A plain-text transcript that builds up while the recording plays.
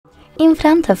In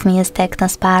front of me is TECNO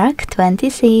Spark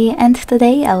 20C, and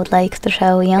today I would like to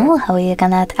show you how you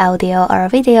can add audio or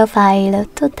video file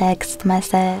to text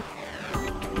message.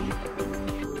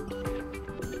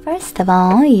 First of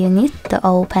all, you need to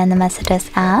open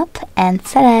Messages app and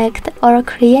select or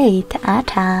create a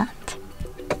chat.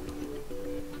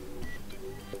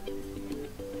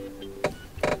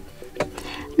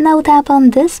 Now tap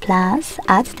on this plus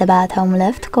at the bottom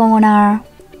left corner.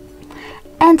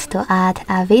 And to add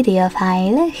a video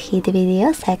file, hit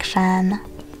Video section.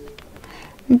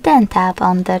 Then tap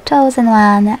on the chosen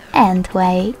one and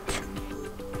wait.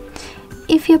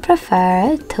 If you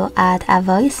prefer to add a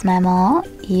voice memo,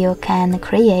 you can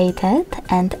create it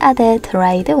and add it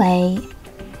right away.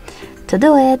 To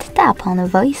do it, tap on the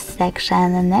Voice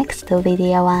section next to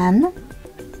Video 1.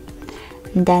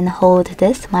 Then hold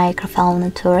this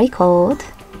microphone to record.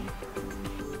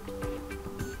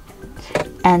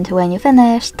 And when you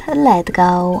finished, let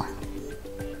go.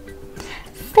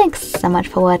 Thanks so much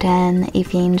for watching.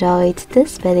 If you enjoyed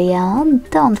this video,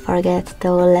 don't forget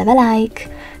to leave a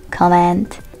like,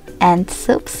 comment and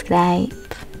subscribe.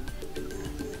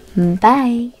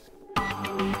 Bye!